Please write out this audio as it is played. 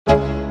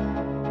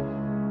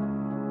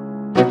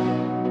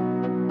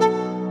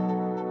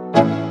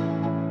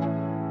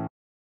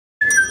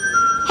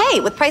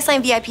right. With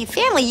Priceline VIP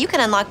Family, you can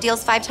unlock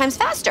deals 5 times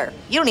faster.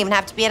 You don't even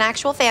have to be an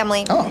actual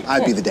family. Oh,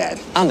 I'd be the dad.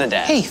 I'm the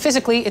dad. Hey,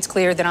 physically, it's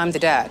clear that I'm the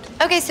dad.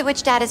 Okay, so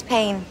which dad is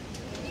paying?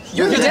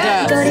 You're the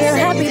dad. Go to your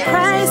happy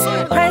price,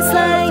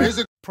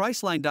 Priceline.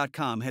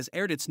 Priceline.com has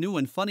aired its new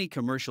and funny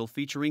commercial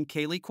featuring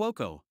Kaley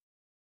Cuoco.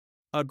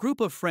 A group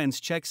of friends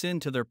checks in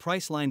to their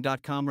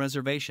Priceline.com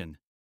reservation.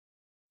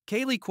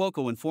 Kaley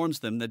Cuoco informs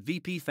them that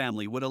VP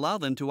Family would allow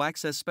them to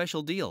access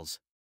special deals.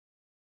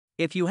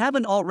 If you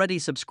haven't already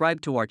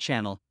subscribed to our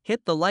channel,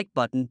 hit the like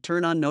button,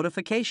 turn on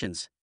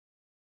notifications,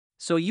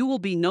 so you will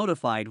be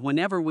notified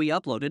whenever we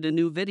uploaded a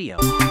new video.